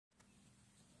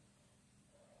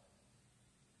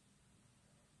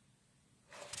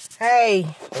Hey,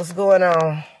 what's going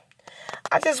on?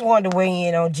 I just wanted to weigh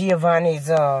in on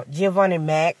Giovanni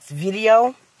Mack's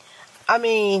video. I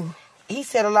mean, he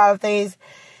said a lot of things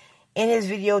in his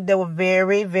video that were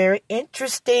very, very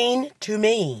interesting to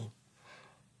me.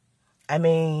 I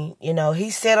mean, he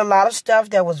said a lot of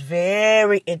stuff that was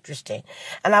very interesting.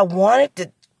 And I wanted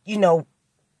to,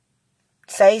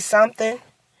 say something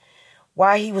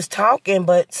while he was talking,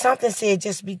 but something said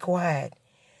just be quiet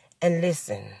and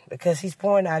listen, because he's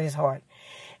pouring out his heart.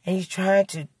 And he's trying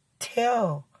to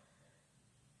tell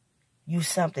you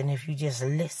something if you just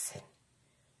listen.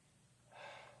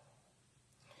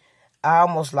 I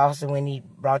almost lost it when he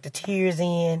brought the tears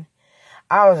in.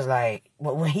 I was like,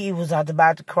 when he was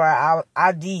about to cry,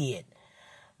 I did.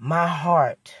 My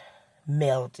heart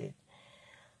melted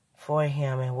for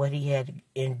him and what he had to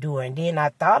endure. And then I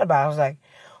thought about it. I was like,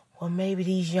 well, maybe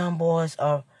these young boys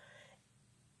are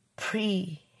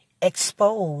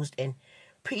exposed and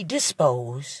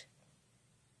predisposed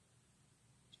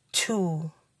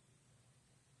to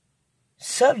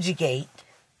subjugate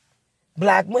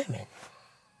black women,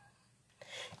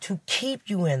 to keep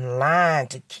you in line,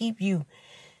 to keep you.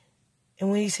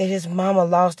 And when he said his mama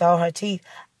lost all her teeth,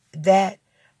 that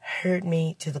hurt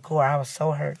me to the core. I was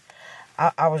so hurt.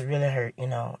 I was really hurt,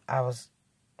 I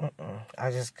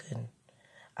just couldn't.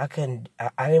 I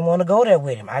didn't want to go there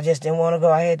with him. I just didn't want to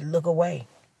go. I had to look away.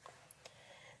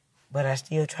 But I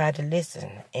still tried to listen.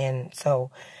 And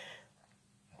so,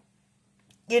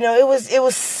 it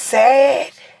was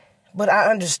sad, but I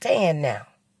understand now.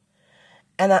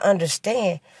 And I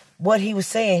understand what he was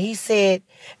saying. He said,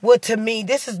 well, to me,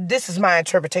 this is my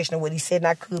interpretation of what he said, and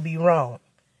I could be wrong.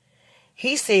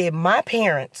 He said, my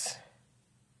parents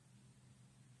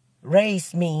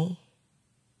raised me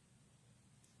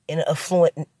in an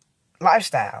affluent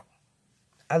lifestyle.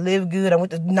 I lived good. I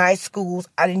went to nice schools.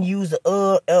 I didn't use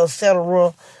the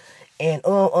etc.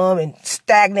 and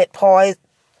stagnant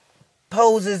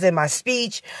poses in my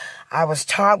speech. I was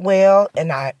taught well,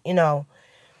 and I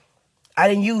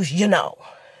didn't use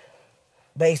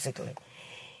basically.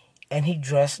 And he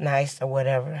dressed nice or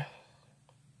whatever.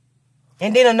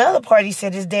 And then another part, he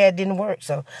said his dad didn't work,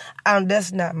 so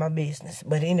that's not my business.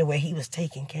 But anyway, he was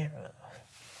taken care of.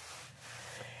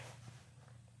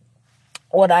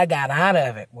 What I got out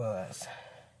of it was,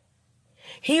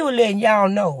 he was letting y'all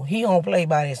know he don't play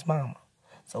by his mama.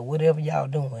 So whatever y'all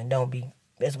doing, don't be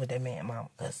mess with that man mama,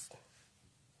 because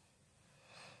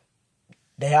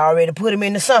they already put him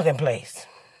in the sunken place.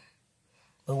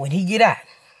 But when he get out,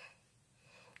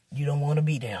 you don't want to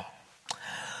be there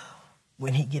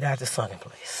when he get out the sunken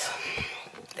place.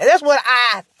 And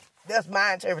that's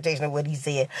my interpretation of what he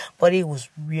said. But it was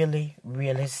really,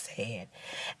 really sad.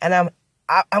 And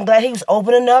I'm glad he was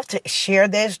open enough to share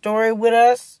that story with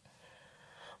us.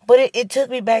 But it took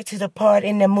me back to the part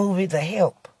in the movie, The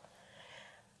Help.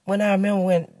 When I remember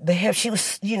when The Help, she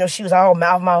was all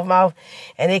mouth,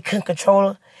 and they couldn't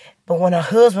control her. But when her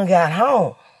husband got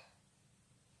home,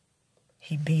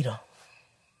 he beat her.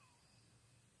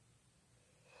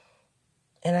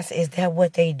 And I said, is that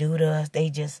what they do to us? They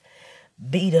just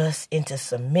beat us into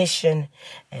submission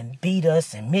and beat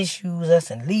us and misuse us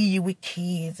and leave you with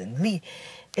kids and leave.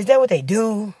 Is that what they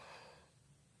do?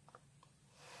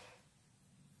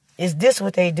 Is this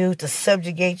what they do to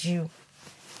subjugate you?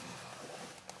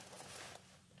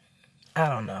 I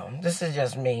don't know. This is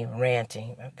just me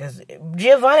ranting, because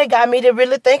Giovanni got me to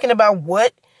really thinking about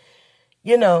what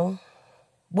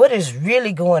is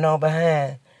really going on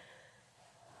behind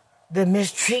the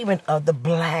mistreatment of the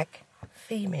black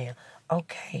female.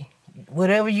 Okay,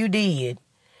 whatever you did,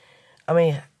 I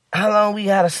mean, how long we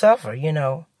gotta suffer,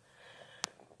 I'm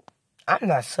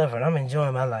not suffering. I'm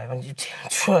enjoying my life. And you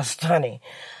trust, honey,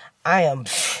 I'm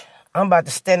about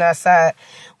to stand outside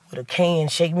with a can,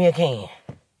 shake me a can.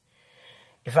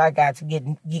 If I got to get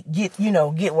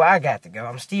where I got to go.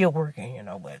 I'm still working,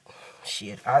 but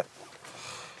shit, I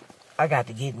got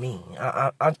to get me.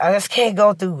 I just can't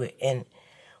go through it. And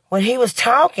when he was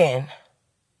talking,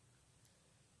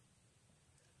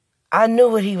 I knew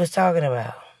what he was talking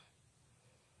about.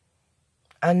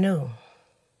 I knew.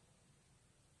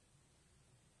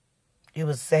 It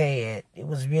was sad. It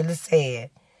was really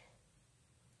sad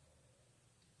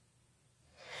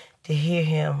to hear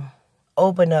him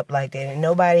open up like that. And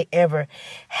nobody ever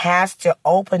has to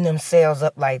open themselves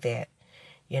up like that.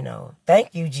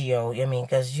 Thank you, Gio.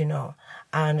 Because,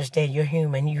 I understand you're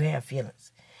human. You have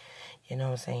feelings. You know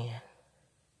what I'm saying?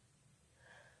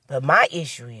 But my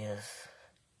issue is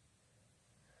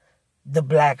the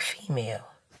black female.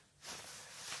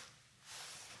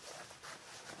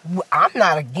 I'm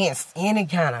not against any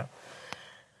kind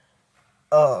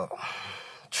of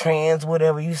trans,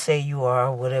 whatever you say you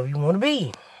are, whatever you want to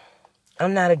be.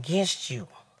 I'm not against you.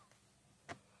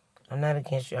 I'm not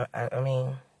against you. I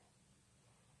mean,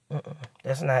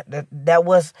 that's not, that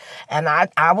was, and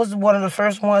I was one of the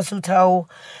first ones who told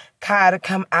Kai to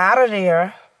come out of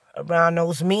there around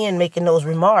those men making those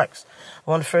remarks.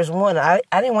 One of the first one. I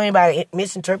didn't want anybody to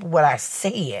misinterpret what I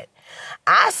said.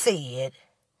 I said,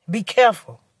 be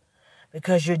careful,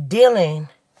 because you're dealing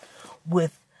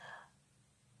with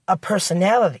a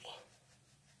personality.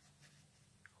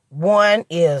 One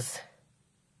is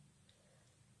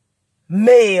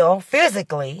male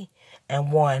physically,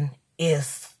 and one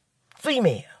is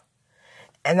female.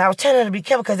 And I was telling her to be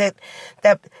careful, because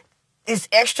that it's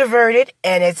extroverted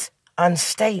and it's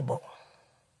unstable.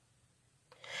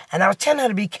 And I was telling her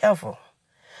to be careful.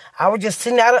 I was just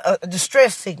sending out a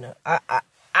distress signal.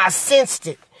 I sensed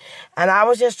it. And I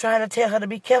was just trying to tell her to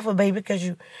be careful, baby, because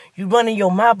you running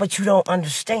your mouth, but you don't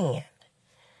understand.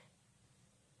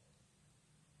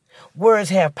 Words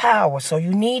have power, so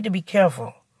you need to be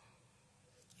careful.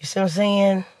 You see what I'm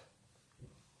saying?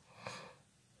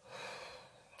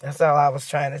 That's all I was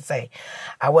trying to say.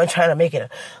 I wasn't trying to make it a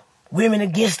women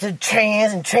against the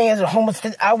trans and trans or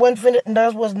homosexual. I wasn't finna,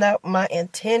 that was not my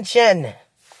intention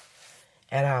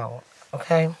at all.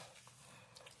 Okay?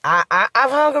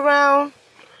 I've hung around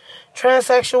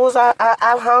transsexuals.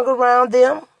 I've hung around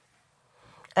them.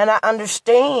 And I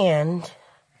understand,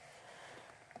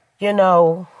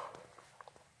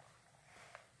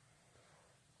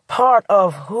 part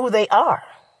of who they are.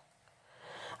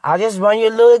 I'll just run you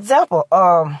a little example.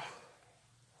 I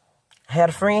had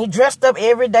a friend, he dressed up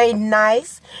every day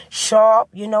nice, sharp.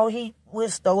 He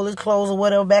stole his clothes or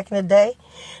whatever back in the day.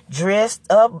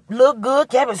 Dressed up, looked good,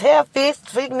 kept his hair fixed,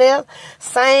 fingernails,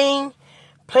 sang,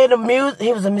 played the music.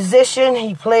 He was a musician.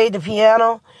 He played the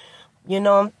piano, and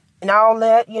all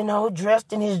that,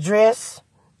 dressed in his dress.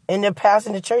 And the pastor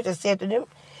in the church accepted him,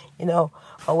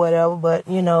 or whatever. But,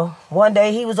 one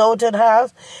day he was over to the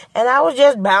house, and I was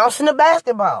just bouncing the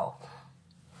basketball.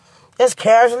 Just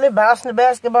casually bouncing the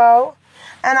basketball.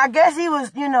 And I guess he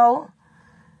was,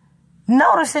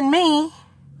 noticing me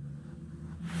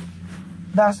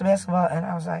bounce the basketball. And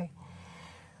I was like,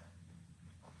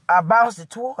 I bounced it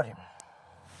toward him.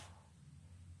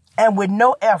 And with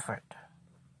no effort,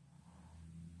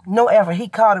 he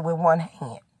caught it with one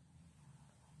hand.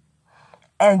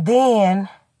 And then,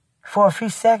 for a few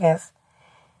seconds,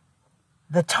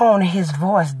 the tone of his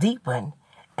voice deepened,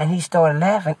 and he started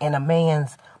laughing in a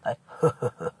man's, like,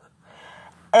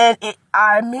 and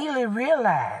I immediately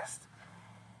realized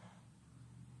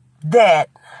that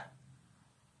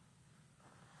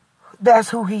that's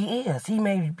who he is. He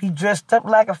may be dressed up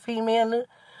like a female,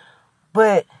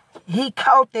 but he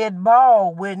caught that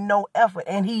ball with no effort,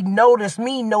 and he noticed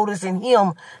me noticing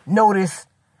him, noticed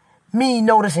me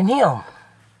noticing him.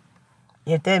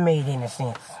 If that made any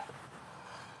sense.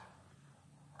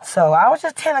 So I was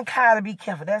just telling Kai to be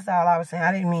careful. That's all I was saying.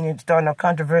 I didn't mean to start no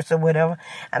controversy or whatever.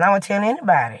 And I won't tell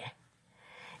anybody.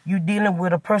 You dealing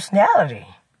with a personality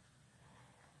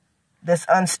that's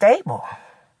unstable.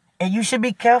 And you should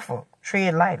be careful.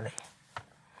 Tread lightly.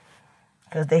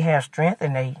 Because they have strength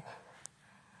and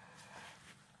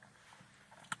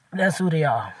that's who they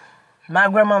are. My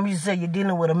grandmama used to say you're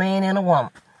dealing with a man and a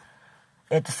woman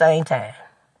at the same time.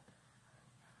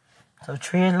 So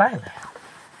tread lightly.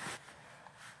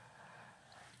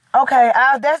 Okay,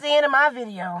 that's the end of my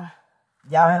video.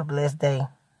 Y'all have a blessed day.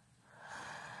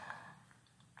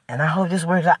 And I hope this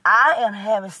works out. I am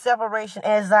having separation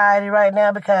anxiety right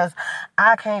now because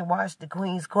I can't watch the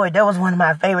Queen's Court. That was one of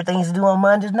my favorite things to do on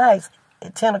Monday nights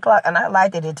at 10 o'clock. And I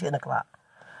liked it at 10 o'clock.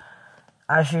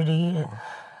 I sure did.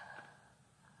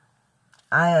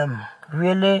 I am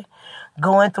really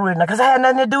going through it now. Because I had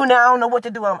nothing to do now. I don't know what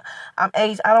to do. I'm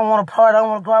aged. I don't want to party. I don't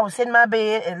want to go out and sit in my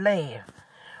bed and laugh.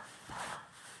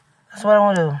 That's what I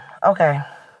want to do. Okay.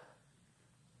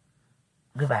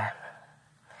 Goodbye.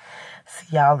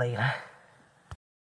 See y'all later.